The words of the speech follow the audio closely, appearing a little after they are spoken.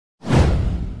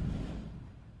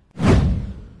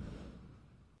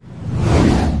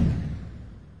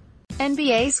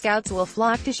NBA scouts will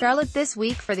flock to Charlotte this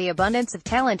week for the abundance of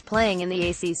talent playing in the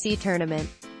ACC Tournament.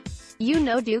 You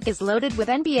know Duke is loaded with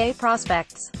NBA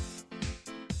prospects.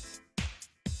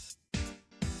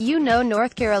 You know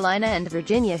North Carolina and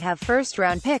Virginia have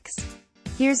first-round picks.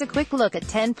 Here's a quick look at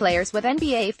 10 players with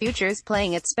NBA futures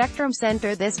playing at Spectrum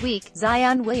Center this week.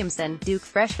 Zion Williamson, Duke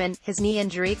freshman. His knee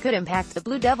injury could impact the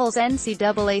Blue Devils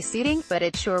NCAA seeding, but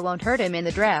it sure won't hurt him in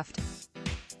the draft.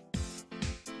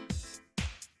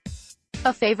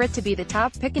 A favorite to be the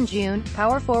top pick in June,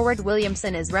 power forward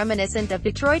Williamson is reminiscent of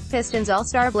Detroit Pistons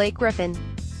all-star Blake Griffin.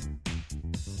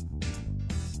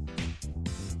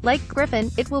 Like Griffin,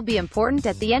 it will be important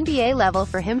at the NBA level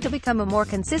for him to become a more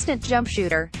consistent jump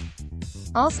shooter.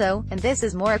 Also, and this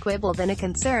is more a quibble than a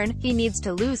concern, he needs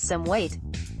to lose some weight.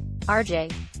 R.J.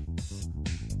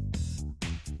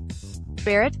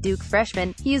 Barrett, Duke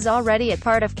freshman. He is already a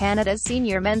part of Canada's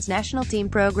senior men's national team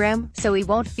program, so he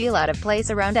won't feel out of place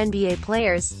around NBA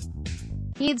players.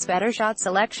 He needs better shot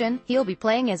selection. He'll be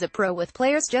playing as a pro with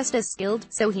players just as skilled,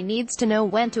 so he needs to know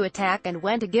when to attack and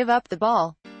when to give up the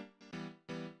ball.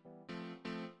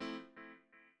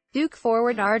 Duke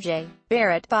forward R.J.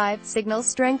 Barrett, 5, signals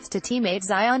strength to teammate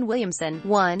Zion Williamson,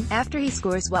 1, after he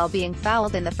scores while being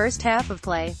fouled in the first half of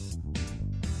play.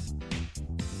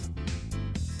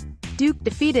 Duke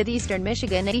defeated Eastern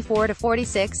Michigan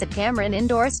 84-46 at Cameron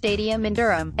Indoor Stadium in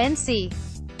Durham, NC.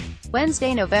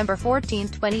 Wednesday, November 14,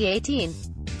 2018.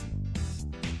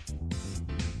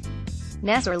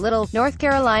 Nassir Little, North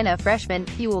Carolina freshman.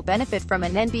 He will benefit from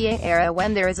an NBA era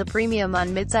when there is a premium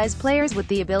on mid-size players with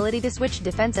the ability to switch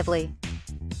defensively.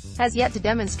 Has yet to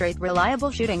demonstrate reliable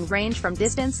shooting range from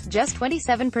distance, just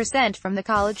 27% from the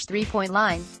college three-point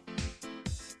line.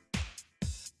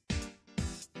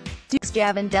 Duke's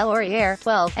Javin DeLaurier,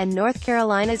 12, and North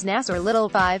Carolina's Nassir Little,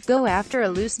 5, go after a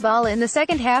loose ball in the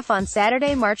second half on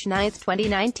Saturday, March 9,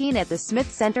 2019 at the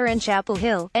Smith Center in Chapel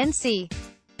Hill, NC.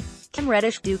 Cam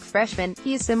Reddish, Duke freshman.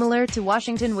 He is similar to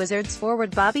Washington Wizards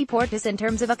forward Bobby Portis in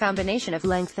terms of a combination of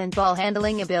length and ball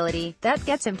handling ability that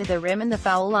gets him to the rim and the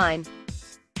foul line.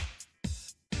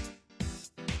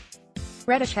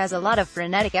 Reddish has a lot of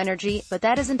frenetic energy, but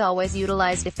that isn't always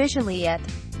utilized efficiently yet.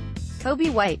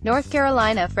 Kobe White, North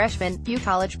Carolina freshman. Few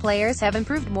college players have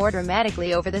improved more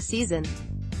dramatically over the season.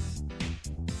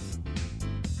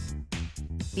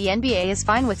 The NBA is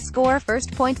fine with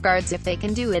score-first point guards if they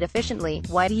can do it efficiently.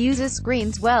 White uses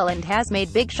screens well and has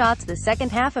made big shots the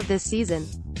second half of this season.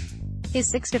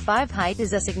 His 6'5" height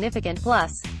is a significant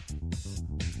plus.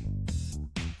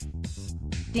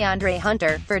 DeAndre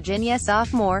Hunter, Virginia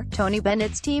sophomore. Tony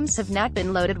Bennett's teams have not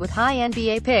been loaded with high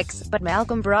NBA picks, but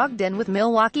Malcolm Brogdon with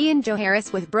Milwaukee and Joe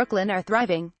Harris with Brooklyn are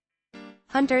thriving.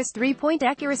 Hunter's three-point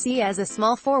accuracy as a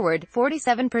small forward,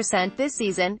 47% this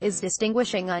season, is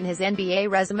distinguishing on his NBA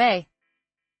resume.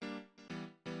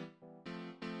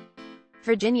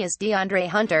 Virginia's DeAndre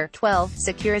Hunter, 12,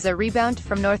 secures a rebound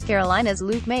from North Carolina's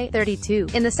Luke May, 32,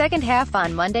 in the second half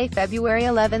on Monday, February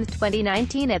 11,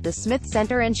 2019 at the Smith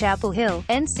Center in Chapel Hill,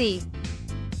 NC.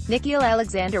 Nickeil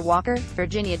Alexander-Walker,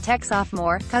 Virginia Tech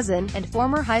sophomore, cousin, and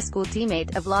former high school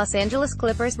teammate of Los Angeles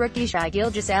Clippers rookie Shai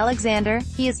Gilgeous-Alexander,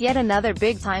 he is yet another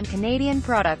big-time Canadian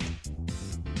product.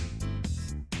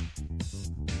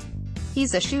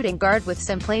 He's a shooting guard with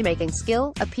some playmaking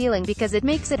skill, appealing because it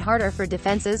makes it harder for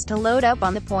defenses to load up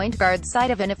on the point guard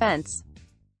side of an offense.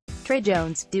 Tre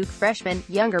Jones, Duke freshman,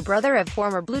 younger brother of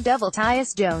former Blue Devil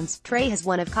Tyus Jones. Tre is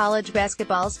one of college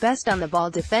basketball's best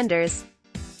on-the-ball defenders.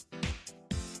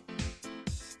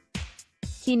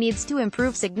 He needs to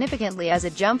improve significantly as a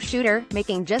jump shooter,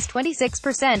 making just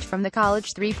 26% from the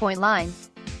college three-point line.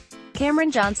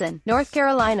 Cameron Johnson, North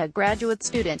Carolina graduate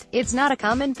student. It's not a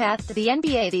common path to the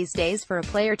NBA these days for a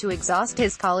player to exhaust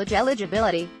his college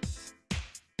eligibility.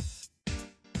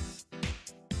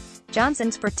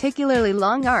 Johnson's particularly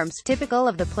long arms, typical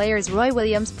of the players Roy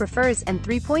Williams prefers, and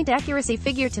three-point accuracy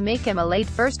figure to make him a late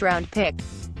first-round pick.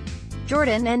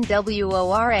 Jordan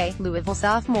Nwora, Louisville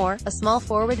sophomore, a small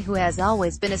forward who has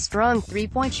always been a strong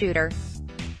three-point shooter.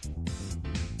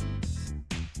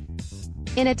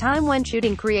 In a time when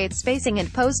shooting creates spacing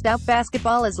and post-up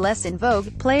basketball is less in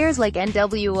vogue, players like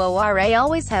Nwora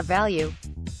always have value.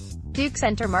 Duke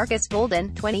center Marcus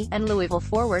Bolden, 20, and Louisville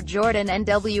forward Jordan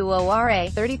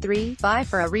Nwora, 33, vie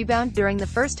for a rebound during the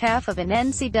first half of an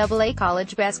NCAA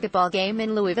college basketball game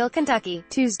in Louisville, Kentucky,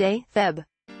 Tuesday, Feb.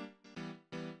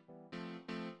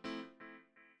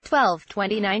 12,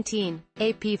 2019.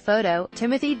 AP photo,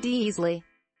 Timothy D. Easley.